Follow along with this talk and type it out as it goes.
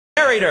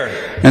married her.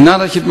 En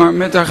nadat je het maar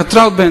met haar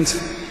getrouwd bent,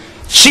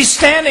 She's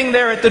standing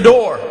there at the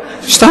door.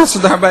 staat ze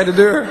daar bij de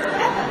deur.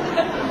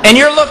 And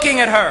you're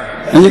looking at her.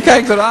 En je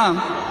kijkt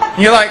eraan. And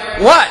you're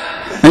like, what?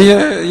 En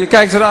je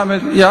kijkt eraan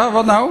met, ja,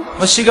 wat nou?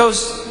 Well, she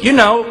goes, you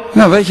know,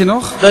 Nou, weet je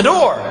nog? the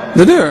door.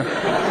 De deur.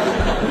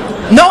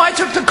 No, I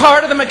took the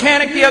car to the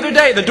mechanic the other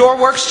day. The door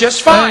works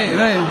just fine.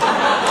 Nee.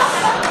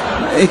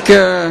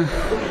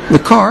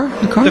 De car?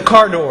 The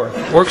car door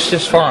works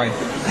just fine.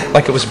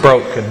 Like it was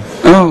broken.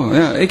 Oh,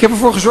 ja. Ik heb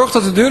ervoor gezorgd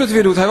dat de deur het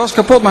weer doet. Hij was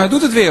kapot, maar hij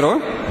doet het weer,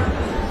 hoor.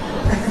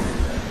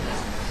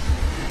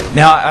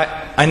 Now,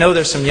 I know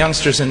there's some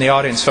youngsters in the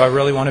audience, so I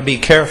really want to be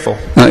careful.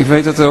 Nou, ik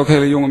weet dat er ook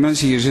hele jonge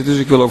mensen hier zitten,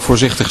 dus ik wil ook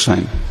voorzichtig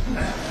zijn.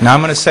 Now, I'm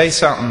going to say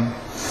something.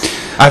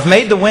 I've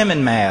made the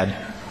women mad.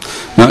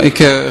 Nou,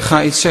 ik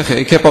ga iets zeggen.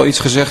 Ik heb al iets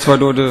gezegd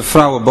waardoor de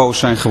vrouwen boos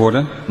zijn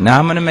geworden. Now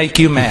I'm going to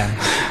make you mad.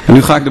 En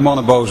nu ga ik de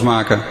mannen boos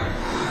maken.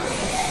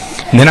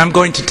 And then I'm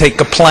going to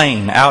take a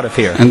plane out of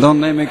here. En dan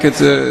neem ik het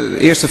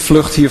eerste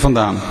vlucht hier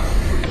vandaan.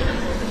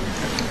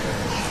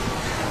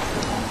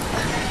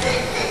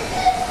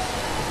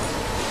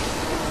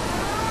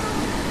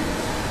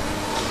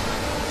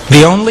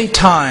 The only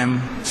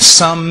time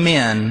some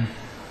men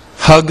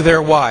hug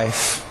their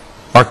wife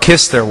or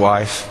kiss their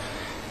wife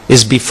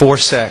is before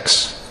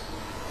sex.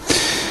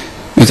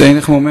 Het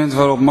enige moment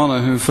waarop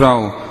mannen hun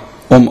vrouw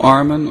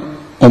omarmen,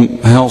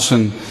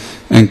 omhelzen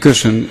en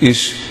kussen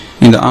is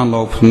in de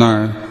aanloop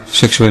naar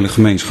seksuele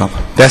gemeenschap.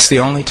 That's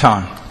the only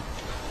time.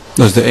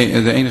 Dat is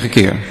de enige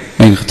keer,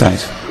 enige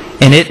tijd.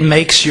 And it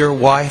makes your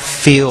wife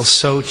feel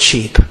so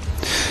cheap.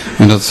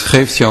 En dat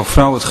geeft jouw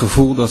vrouw het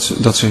gevoel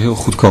dat ze heel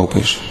goedkoop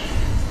is.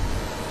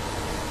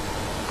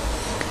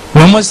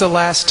 When was the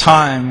last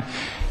time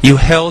you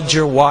held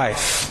your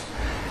wife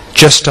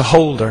just to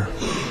hold her?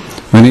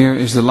 Wanneer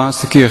is de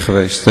laatste keer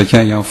geweest dat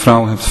jij jouw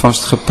vrouw hebt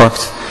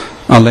vastgepakt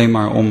alleen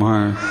maar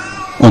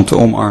om te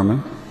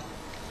omarmen?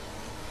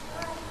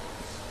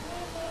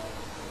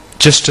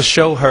 Just to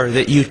show her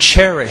that you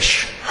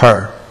cherish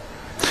her.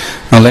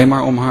 Alleen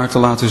maar om haar te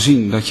laten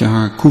zien dat je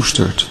haar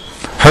koestert.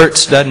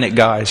 Hurts, doesn't it,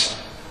 guys?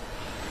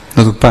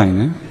 Dat doet pijn,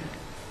 hè?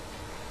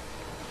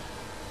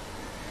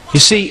 You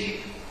see,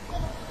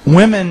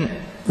 women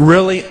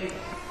really...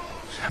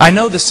 I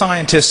know the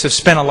scientists have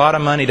spent a lot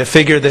of money to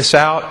figure this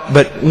out,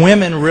 but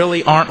women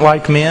really aren't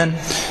like men.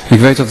 Ik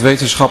weet dat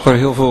wetenschappers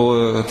heel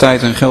veel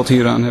tijd en geld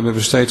hieraan hebben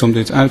besteed om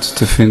dit uit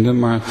te vinden,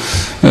 maar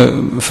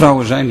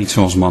vrouwen zijn niet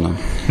zoals mannen.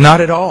 Not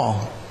at all.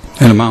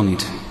 Helemaal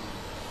niet.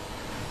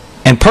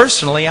 And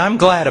personally, I'm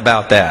glad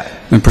about that.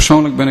 En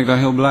persoonlijk ben ik daar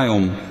heel blij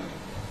om.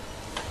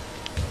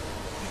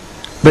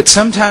 But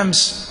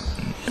sometimes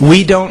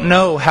we don't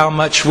know how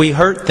much we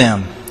hurt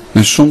them.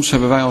 En soms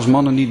hebben wij als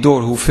mannen niet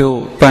door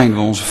hoeveel pijn we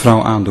onze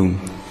vrouw aandoen.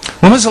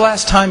 When was the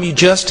last time you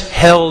just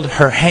held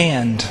her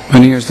hand?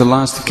 Wanneer is de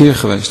laatste keer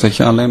geweest dat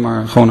je alleen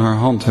maar gewoon haar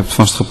hand hebt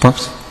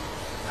vastgepakt?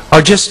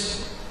 Or just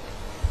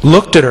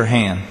looked at her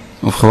hand?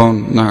 Of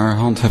gewoon naar haar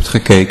hand hebt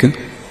gekeken?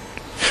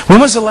 When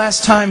was the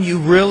last time you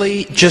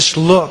really just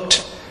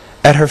looked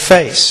at her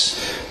face?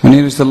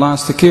 Wanneer is de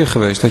laatste keer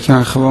geweest dat je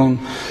haar gewoon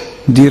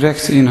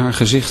direct in haar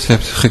gezicht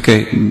hebt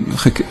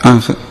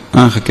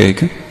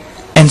aangekeken?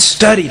 And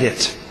studied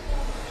it.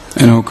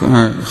 En ook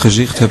haar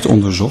gezicht hebt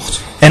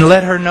onderzocht. And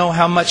let her know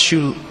how much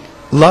you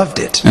loved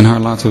it. En haar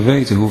laten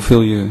weten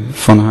hoeveel je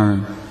van haar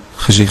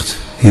gezicht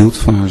hield,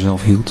 van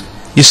haarzelf hield.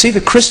 You see,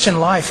 the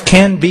Christian life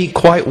can be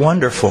quite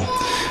wonderful.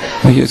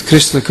 Weet je, het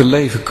christelijke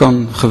leven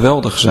kan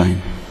geweldig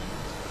zijn.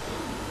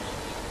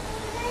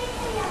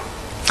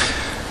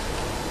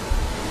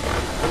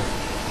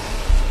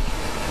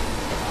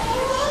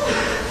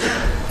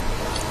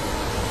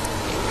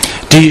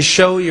 Do you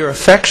show your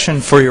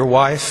affection for your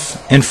wife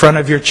in front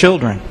of your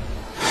children?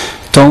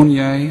 Toon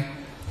jij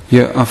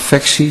je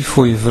affectie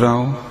voor je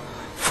vrouw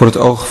voor het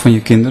oog van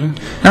je kinderen?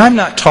 Now, I'm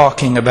not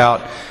talking about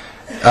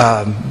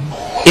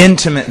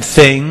intimate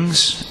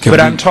things, but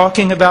I'm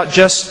talking about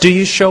just, do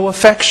you show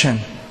affection?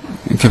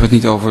 Ik heb het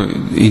niet over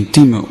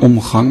intieme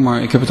omgang,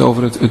 maar ik heb het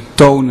over het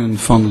tonen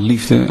van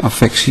liefde,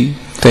 affectie,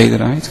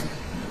 tederheid.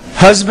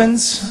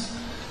 Husbands,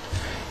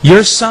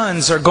 your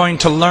sons are going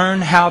to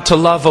learn how to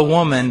love a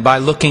woman by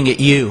looking at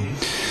you.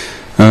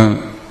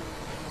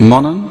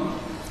 Mannen,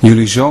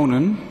 jullie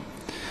zonen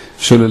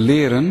zullen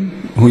leren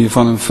hoe je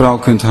van een vrouw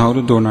kunt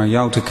houden door naar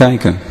jou te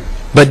kijken.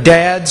 But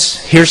dads,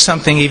 here's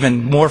something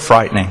even more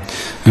frightening.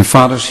 En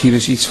vaders, hier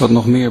is iets wat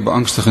nog meer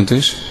beangstigend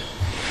is.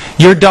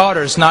 Your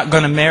daughter's not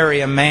going to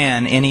marry a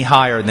man any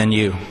higher than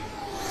you.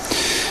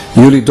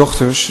 Jullie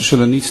dochters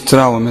zullen niet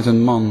trouwen met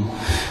een man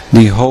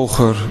die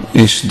hoger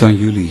is dan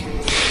jullie.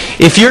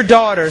 If your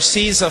daughter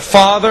sees a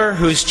father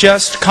who's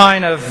just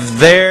kind of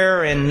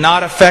there and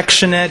not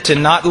affectionate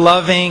and not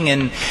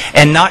loving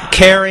and not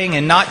caring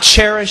and not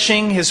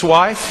cherishing his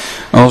wife.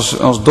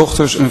 Als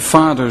dochters een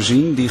vader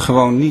zien die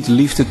gewoon niet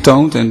liefde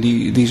toont en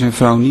die zijn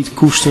vrouw niet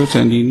koestert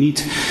en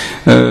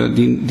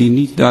die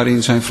niet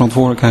daarin zijn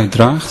verantwoordelijkheid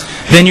draagt.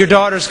 Then your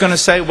daughter's going to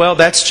say, well,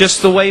 that's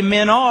just the way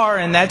men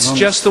are and that's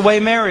just the way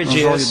marriage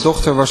is. Dan zal je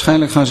dochter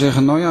waarschijnlijk gaan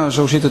zeggen, nou ja,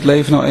 zo zit het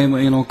leven nou eenmaal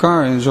in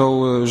elkaar en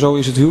zo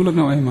is het huwelijk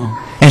nou eenmaal.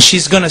 And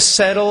she's going to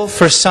settle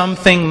for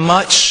something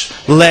much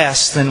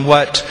less than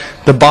what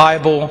the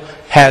Bible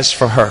has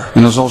for her.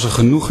 En dan zal ze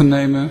genoegen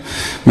nemen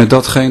met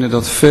datgene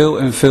dat veel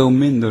en veel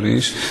minder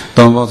is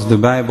dan wat de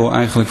Bijbel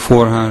eigenlijk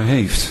voor haar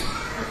heeft.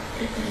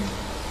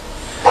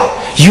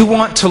 You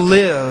want to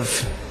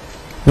live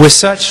with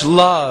such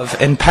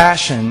love and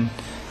passion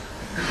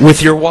with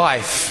your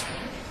wife.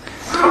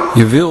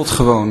 Je wilt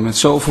gewoon met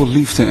zoveel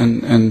liefde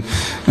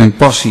en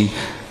passie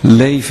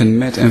leven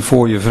met en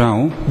voor je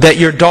vrouw. That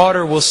your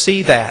daughter will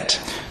see that.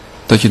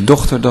 Dat je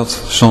dochter dat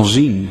zal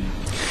zien.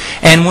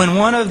 And when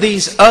one of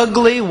these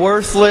ugly,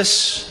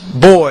 worthless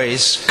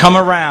boys come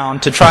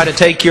around to try to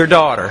take your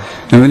daughter.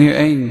 En wanneer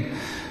een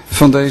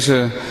van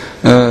deze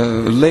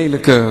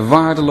lelijke,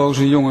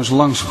 waardeloze jongens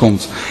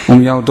langskomt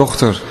om jouw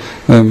dochter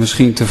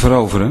misschien te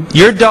veroveren.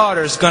 Your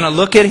daughter's going to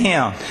look at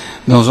him.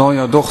 Dan zal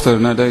jouw dochter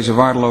naar deze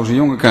waardeloze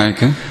jongen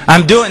kijken.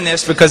 I'm doing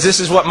this because this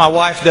is what my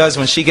wife does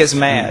when she gets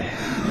mad.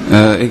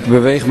 Ik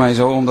beweeg mij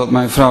zo omdat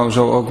mijn vrouw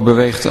zo ook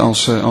beweegt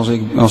als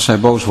zij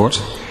boos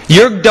wordt.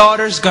 Your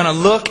daughter's going to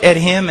look at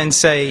him and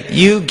say,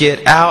 you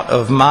get out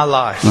of my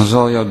life. Dan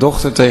zal jouw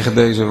dochter tegen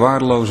deze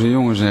waardeloze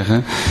jongen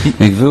zeggen,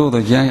 ik wil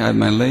dat jij uit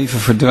mijn leven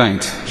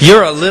verdwijnt.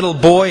 You're a little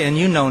boy and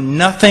you know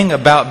nothing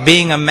about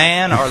being a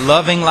man or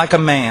loving like a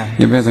man.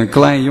 Je bent een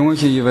klein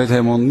jongetje, je weet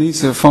helemaal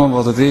niet van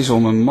wat het is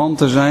om een man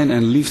te zijn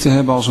en lief te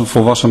hebben als een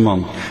volwassen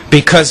man.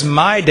 Because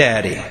my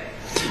daddy.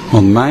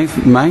 Want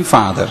mijn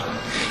vader.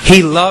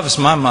 He loves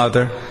my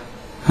mother.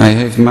 Hij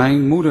heeft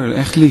mijn moeder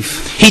echt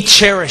lief. He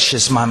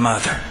cherishes my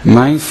mother.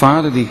 Mijn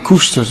vader die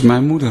koestert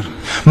mijn moeder.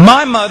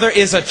 My mother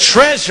is a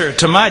treasure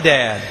to my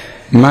dad.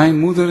 Mijn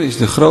moeder is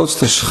de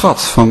grootste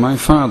schat van mijn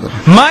vader.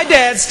 My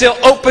dad still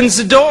opens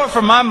the door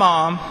for my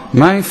mom.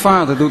 Mijn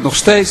vader doet nog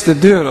steeds de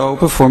deur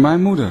open voor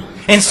mijn moeder.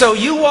 And so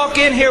you walk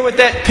in here with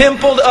that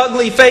pimpled,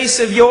 ugly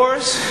face of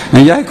yours.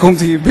 En jij komt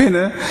hier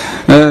binnen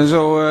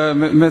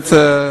met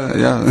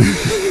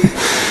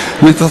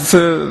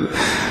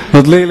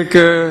dat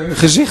lelijke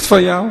gezicht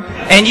van jou.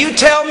 And you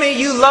tell me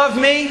you love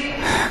me.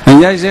 En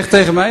jij zegt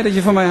tegen mij dat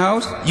je van mij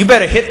houdt. You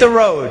better hit the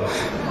road.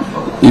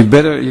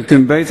 Je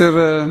kunt beter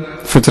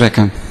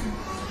vertrekken.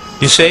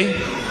 You see?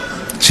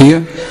 Zie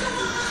je?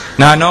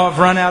 Now I know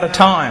I've run out of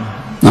time.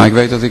 Nou, ik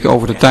weet dat ik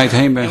over de tijd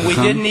heen ben And we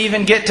gegaan. didn't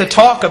even get to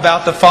talk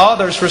about the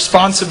father's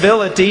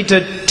responsibility to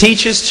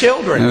teach his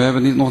children. En we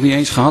hebben het nog niet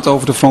eens gehad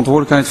over de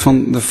verantwoordelijkheid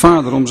van de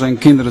vader om zijn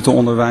kinderen te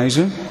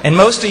onderwijzen. And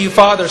most of you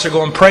fathers are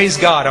going, praise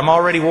God, I'm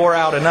already wore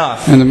out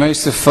enough. En de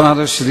meeste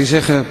vaders die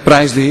zeggen,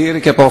 prijs de Heer,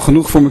 ik heb al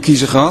genoeg voor mijn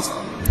kiezen gehad.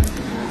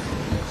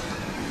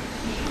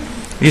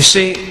 You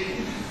see,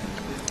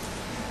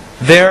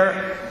 there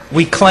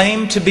we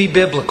claim to be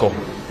biblical.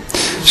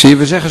 Zie je,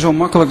 we zeggen zo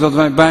makkelijk dat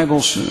wij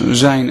bijbels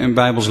zijn en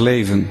bijbels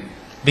leven.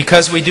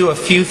 Because we do a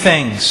few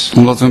things.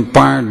 Omdat we een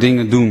paar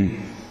dingen doen.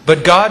 But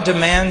God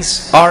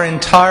demands our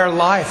entire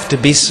life to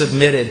be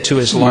submitted to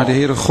His law. Maar de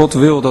Heere God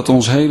wil dat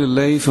ons hele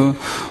leven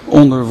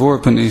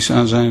onderworpen is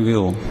aan zijn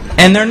wil.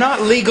 And they're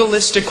not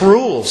legalistic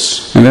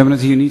rules. En we hebben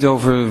het hier niet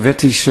over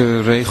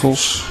wettische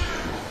regels.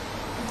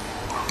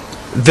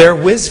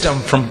 They're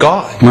wisdom from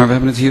God. Maar we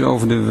hebben het hier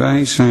over de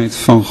wijsheid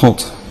van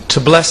God.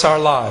 To bless our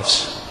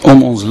lives.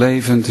 Om ons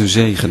leven te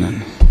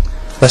zegenen.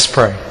 Let's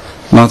pray.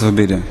 Laten we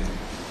bidden.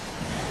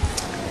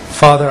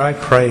 Father, I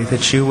pray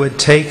that you would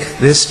take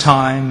this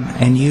time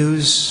and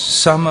use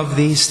some of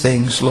these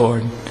things,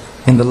 Lord,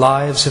 in the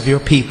lives of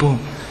your people.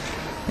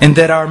 And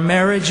that our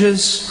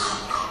marriages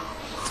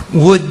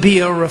would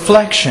be a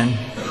reflection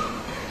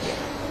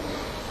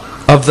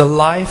of the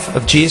life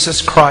of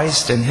Jesus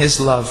Christ and His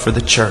love for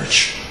the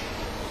church.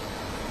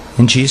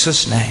 In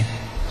Jesus' name,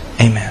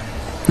 amen.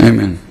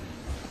 Amen.